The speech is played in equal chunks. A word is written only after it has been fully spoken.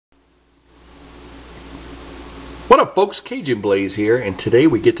What up, folks? Cajun Blaze here, and today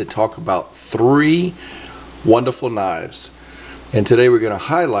we get to talk about three wonderful knives. And today we're going to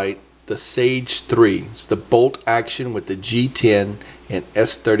highlight the Sage 3. It's the bolt action with the G10 and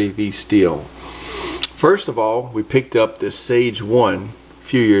S30V steel. First of all, we picked up this Sage 1 a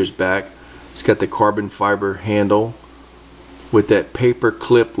few years back. It's got the carbon fiber handle with that paper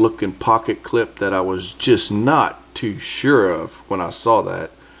clip looking pocket clip that I was just not too sure of when I saw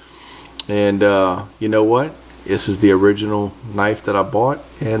that. And you know what? This is the original knife that I bought,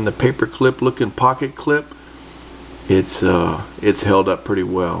 and the paper clip looking pocket clip, it's held up pretty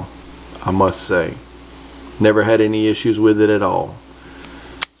well, I must say. Never had any issues with it at all.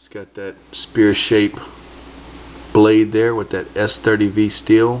 It's got that spear shape blade there with that S30V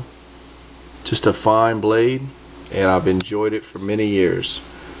steel. Just a fine blade, and I've enjoyed it for many years.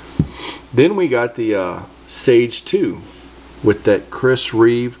 Then we got the Sage 2 with that Chris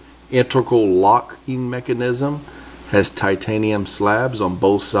Reeve integral locking mechanism. Has titanium slabs on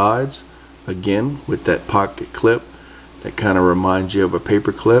both sides, again with that pocket clip that kind of reminds you of a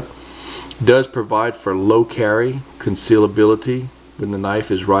paper clip. Does provide for low carry concealability when the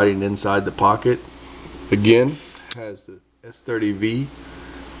knife is riding inside the pocket. Again, has the S30V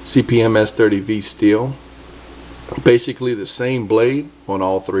CPM S30V steel. Basically the same blade on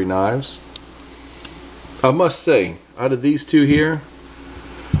all three knives. I must say, out of these two here,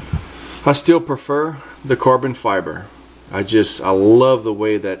 I still prefer the carbon fiber. I love the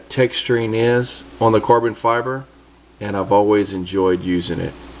way that texturing is on the carbon fiber, and I've always enjoyed using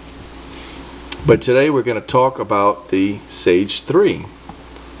it. But today we're going to talk about the Sage 3.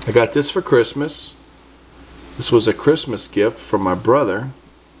 I got this for Christmas. This was a Christmas gift from my brother,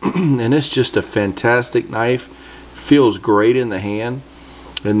 and it's just a fantastic knife. Feels great in the hand,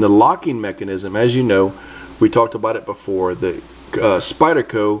 and the locking mechanism, as you know, we talked about it before. The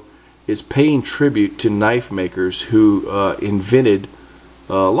Spyderco is paying tribute to knife makers who invented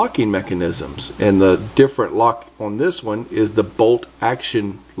locking mechanisms, and the different lock on this one is the bolt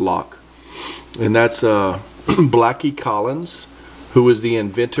action lock, and that's Blackie Collins, who was the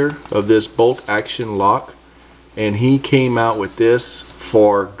inventor of this bolt action lock, and he came out with this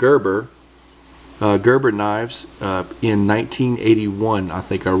for Gerber knives in 1981, I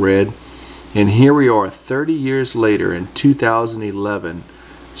think I read. And here we are 30 years later in 2011.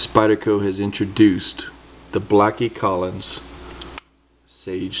 Spyderco has introduced the Blackie Collins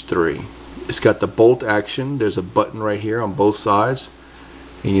Sage 3. It's got the bolt action. There's a button right here on both sides,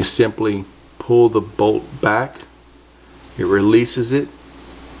 and you simply pull the bolt back. It releases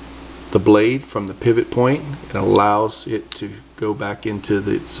the blade from the pivot point and allows it to go back into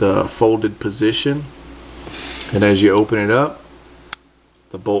its folded position. And as you open it up,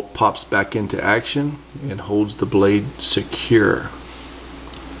 the bolt pops back into action and holds the blade secure.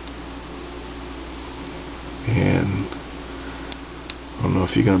 And I don't know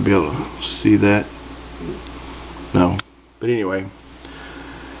if you're going to be able to see that. No. But anyway,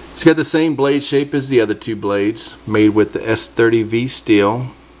 it's got the same blade shape as the other two blades, made with the S30V steel.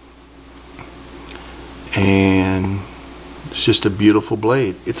 And it's just a beautiful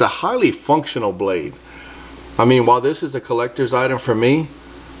blade. It's a highly functional blade. I mean, while this is a collector's item for me,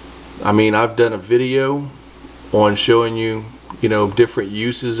 I mean, I've done a video on showing you, different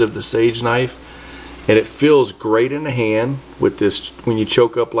uses of the Sage knife. And it feels great in the hand with this, when you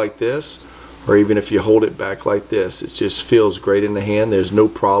choke up like this, or even if you hold it back like this, it just feels great in the hand. There's no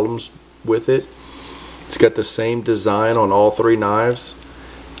problems with it. It's got the same design on all three knives,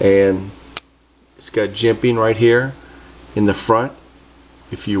 and it's got jimping right here in the front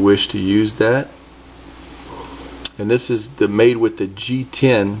if you wish to use that. And this is made with the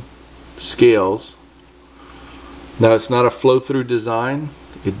G10 scales. Now, it's not a flow-through design.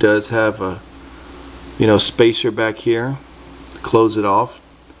 It does have a spacer back here to close it off,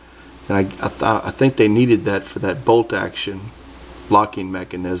 and I think they needed that for that bolt action locking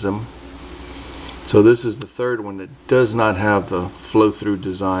mechanism. So this is the third one that does not have the flow-through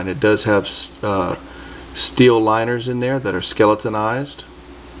design. It does have steel liners in there that are skeletonized,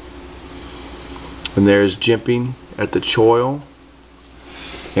 and there's jimping at the choil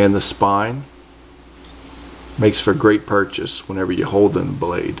and the spine. Makes for a great purchase whenever you hold the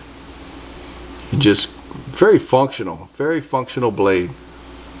blade. Just very functional blade.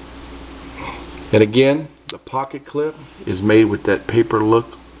 And again, the pocket clip is made with that paper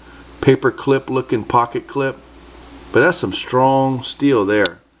clip looking pocket clip, but that's some strong steel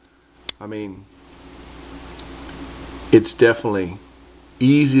there. I mean, it's definitely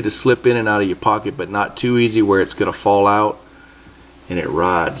easy to slip in and out of your pocket, but not too easy where it's going to fall out, and it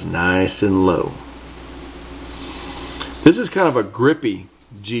rides nice and low. This is kind of a grippy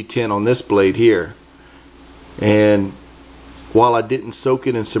G10 on this blade here. And while I didn't soak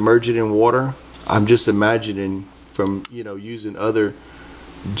it and submerge it in water, I'm just imagining from, you know, using other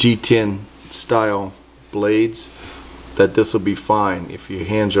G10 style blades that this will be fine if your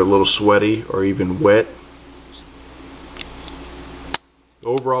hands are a little sweaty or even wet.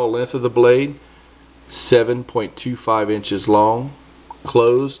 Overall length of the blade, 7.25 inches long.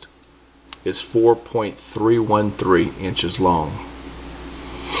 Closed is 4.313 inches long.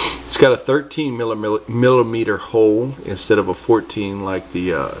 It's got a 13 millimeter hole instead of a 14 like the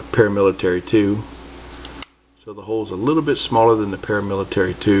Paramilitary 2. So the hole's a little bit smaller than the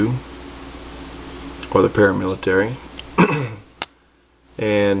Paramilitary 2 or the Paramilitary.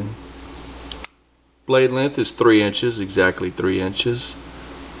 And blade length is 3 inches, exactly 3 inches.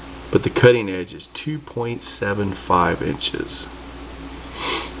 But the cutting edge is 2.75 inches.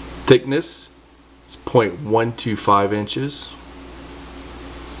 Thickness is 0.125 inches.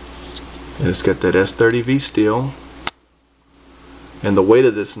 And it's got that S30V steel. And the weight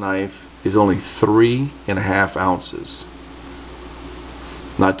of this knife is only 3.5 ounces.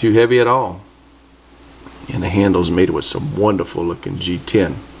 Not too heavy at all. And the handle's made with some wonderful looking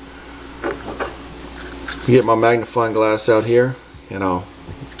G10. Get my magnifying glass out here and I'll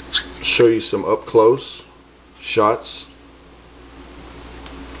show you some up close shots.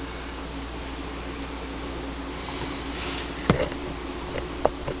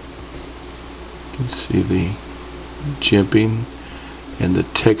 You can see the jimping and the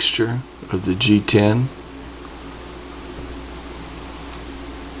texture of the G10.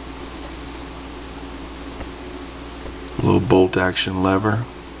 A little bolt action lever.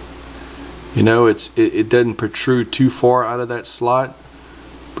 You know, it doesn't protrude too far out of that slot,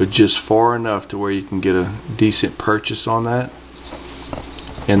 but just far enough to where you can get a decent purchase on that.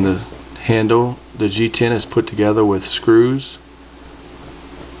 And the handle, the G10 is put together with screws.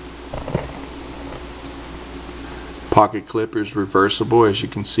 Pocket clip is reversible, as you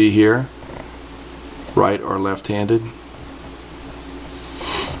can see here, right or left-handed.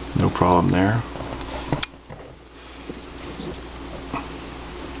 No problem there.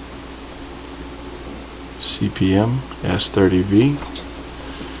 CPM S30V.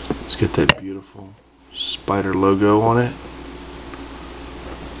 Let's get that beautiful Spyder logo on it.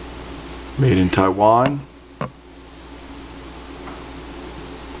 Made in Taiwan.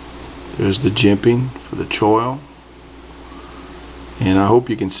 There's the jimping for the choil. And I hope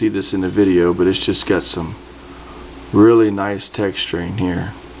you can see this in the video, but it's just got some really nice texturing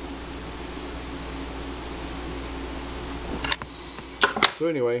here. So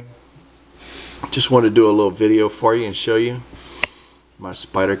anyway, just wanted to do a little video for you and show you my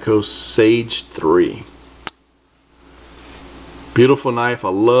Spyderco Sage 3. Beautiful knife. I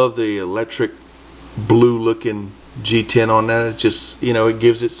love the electric blue looking G10 on that. It just, you know, it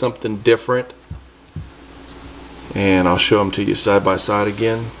gives it something different. And I'll show them to you side by side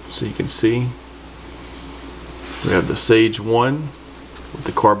again so you can see. We have the Sage 1 with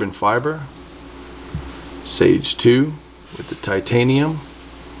the carbon fiber, Sage 2 with the titanium,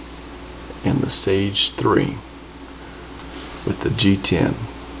 and the Sage 3 with the G10.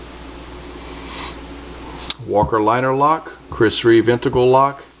 Walker liner lock, Chris Reeve integral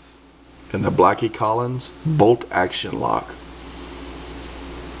lock, and the Blackie Collins Bolt Action lock.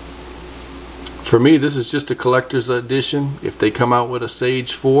 For me, this is just a collector's edition. If they come out with a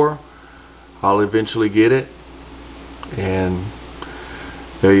Sage 4, I'll eventually get it. And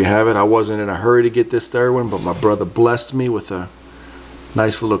there you have it. I wasn't in a hurry to get this third one, but my brother blessed me with a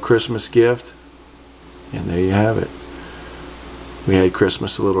nice little Christmas gift. And there you have it. We had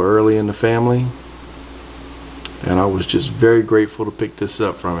Christmas a little early in the family. And I was just very grateful to pick this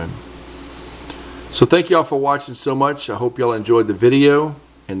up from him. So thank y'all for watching so much. I hope y'all enjoyed the video.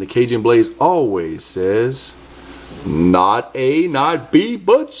 And the Cajun Blaze always says, not A, not B,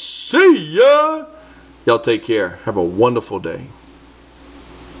 but see ya. Y'all take care. Have a wonderful day.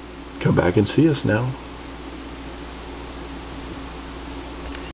 Come back and see us now.